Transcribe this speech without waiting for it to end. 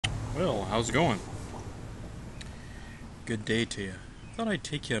Well, how's it going? Good day to you. Thought I'd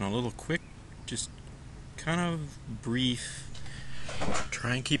take you on a little quick, just kind of brief,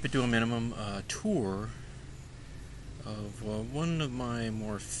 try and keep it to a minimum, tour of one of my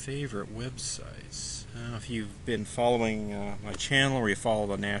more favorite websites. If you've been following my channel or you follow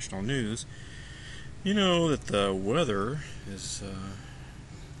the national news, you know that the weather is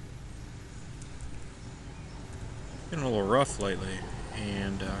been a little rough lately,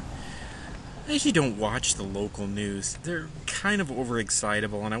 and I usually don't watch the local news. They're kind of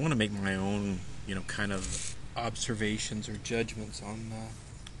overexcitable, and I want to make my own, kind of observations or judgments on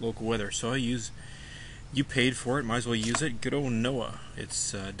local weather. So you paid for it, might as well use it. Good old Noaa.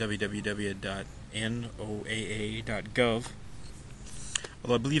 It's www.noaa.gov.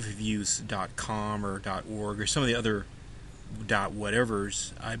 Although I believe if you use .com or .org or some of the other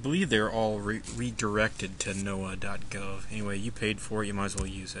 .whatevers, I believe they're all redirected to noaa.gov. Anyway, you paid for it, you might as well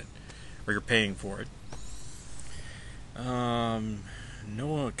use it. Or you're paying for it.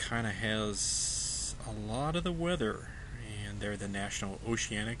 Noaa kind of has a lot of the weather, and they're the National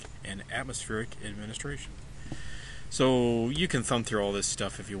Oceanic and Atmospheric Administration. So you can thumb through all this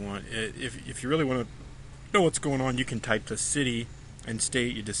stuff if you want. If you really want to know what's going on, you can type the city and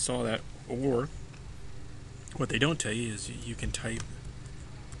state. You just saw that. Or what they don't tell you is you can type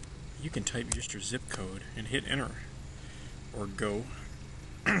just your zip code and hit enter or go.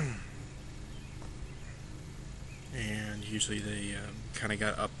 And usually they kind of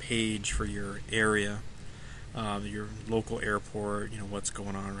got a page for your area, your local airport, what's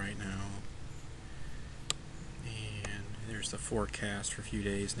going on right now. And there's the forecast for a few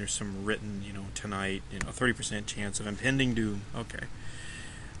days, and there's some written, tonight, 30% chance of impending doom. Okay.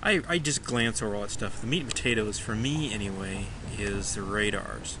 I just glance over all that stuff. The meat and potatoes, for me anyway, is the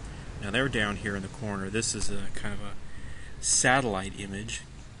radars. Now they're down here in the corner. This is a kind of a satellite image,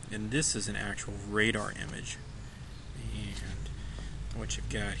 and this is an actual radar image. And what you've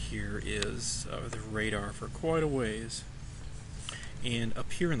got here is the radar for quite a ways. And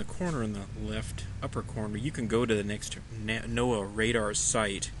up here in the corner, in the left upper corner, you can go to the next NOAA radar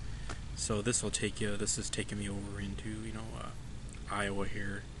site. So this will take you. This is taking me over into Iowa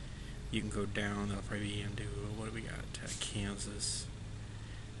here. You can go down. That'll probably be into what do we got? Kansas.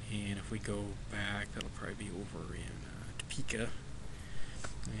 And if we go back, that'll probably be over in Topeka.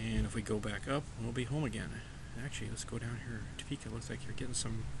 And if we go back up, we'll be home again. Actually, let's go down here. Topeka, looks like you're getting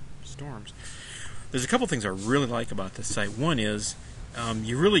some storms. There's a couple things I really like about this site. One is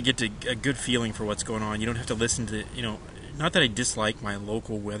you really get a good feeling for what's going on. You don't have to listen to, not that I dislike my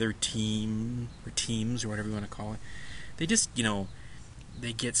local weather team or teams or whatever you want to call it. They just,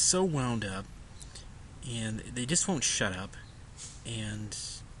 they get so wound up and they just won't shut up. And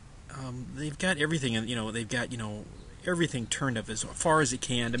they've got everything, they've got, everything turned up as far as it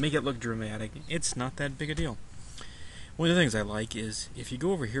can to make it look dramatic. It's not that big a deal. One of the things I like is if you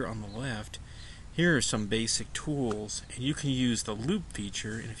go over here on the left, here are some basic tools, and you can use the loop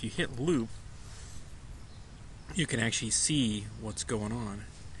feature, and if you hit loop, you can actually see what's going on,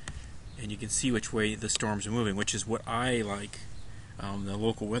 and you can see which way the storms are moving, which is what I like. The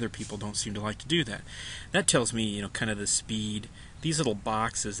local weather people don't seem to like to do that. That tells me, kind of the speed. These little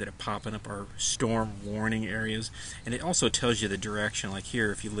boxes that are popping up are storm warning areas, and it also tells you the direction. Like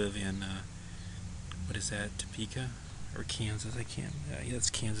here, if you live in, what is that, Topeka or Kansas? I can't. Yeah,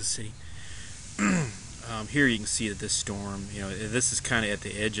 that's Kansas City. Here you can see that this storm, this is kind of at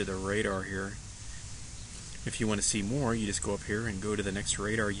the edge of the radar here. If you want to see more, you just go up here and go to the next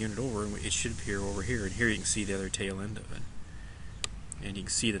radar unit over, and it should appear over here. And here you can see the other tail end of it. And you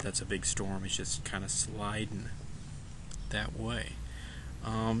can see that that's a big storm. It's just kind of sliding that way.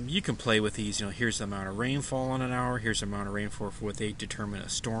 You can play with these. Here's the amount of rainfall in an hour. Here's the amount of rainfall for what they determine a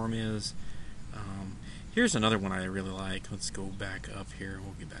storm is. Here's another one I really like. Let's go back up here.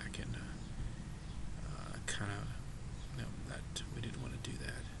 We'll get back in. No, that we didn't want to do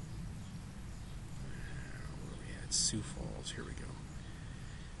that. Where are we at? Sioux Falls. Here we go.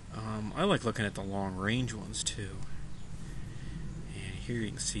 I like looking at the long range ones too. Here you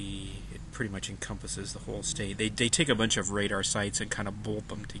can see it pretty much encompasses the whole state. They take a bunch of radar sites and kind of bolt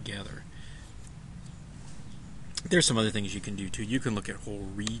them together. There's some other things you can do too. You can look at whole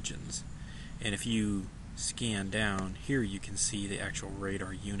regions, and if you scan down here, you can see the actual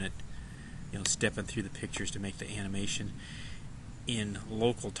radar unit, stepping through the pictures to make the animation in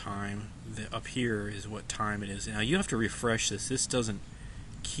local time. Up here is what time it is. Now you have to refresh this. This doesn't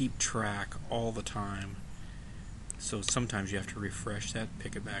keep track all the time. So sometimes you have to refresh that,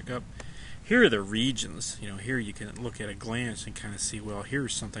 pick it back up. Here are the regions. Here you can look at a glance and kind of see, well,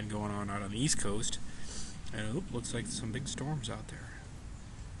 here's something going on out on the East Coast. And looks like some big storms out there.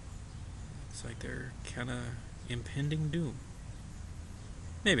 Looks like they're kind of impending doom.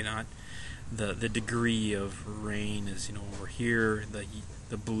 Maybe not. The degree of rain is, over here.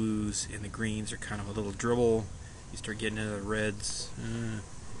 The blues and the greens are kind of a little dribble. You start getting into the reds.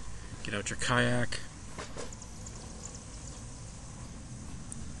 Get out your kayak.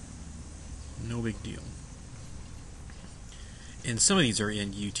 No big deal. And some of these are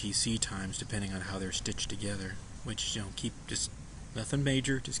in UTC times, depending on how they're stitched together. Which, keep just nothing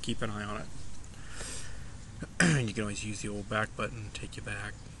major. Just keep an eye on it. You can always use the old back button, take you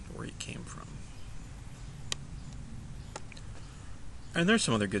back where you came from. And there's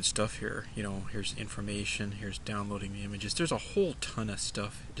some other good stuff here. Here's information. Here's downloading the images. There's a whole ton of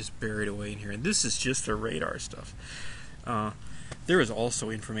stuff just buried away in here. And this is just the radar stuff. There is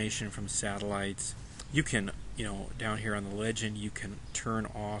also information from satellites. You can, down here on the legend, you can turn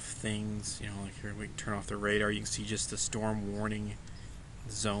off things. Like here we can turn off the radar. You can see just the storm warning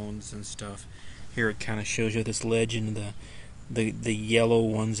zones and stuff. Here it kind of shows you this legend. The yellow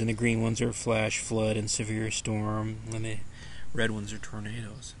ones and the green ones are flash flood and severe storm, and the red ones are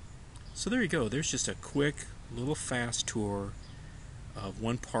tornadoes. So there you go. There's just a quick, little fast tour of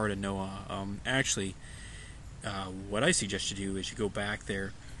one part of Noaa. Actually, what I suggest you do is you go back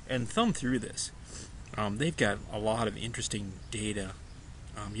there and thumb through this. They've got a lot of interesting data.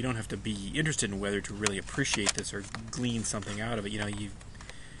 You don't have to be interested in weather to really appreciate this or glean something out of it. You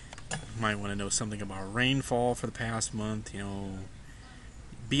might want to know something about rainfall for the past month.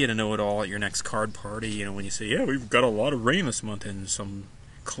 Be it a know-it-all at your next card party. When you say, yeah, we've got a lot of rain this month, and some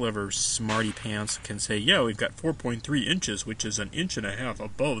clever smarty pants can say, yeah, we've got 4.3 inches, which is 1.5 inches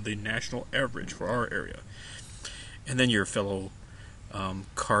above the national average for our area. And then your fellow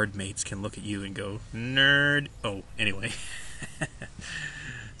card mates can look at you and go, nerd. Oh, anyway.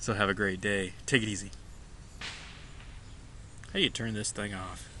 So have a great day. Take it easy. How do you turn this thing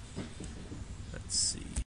off?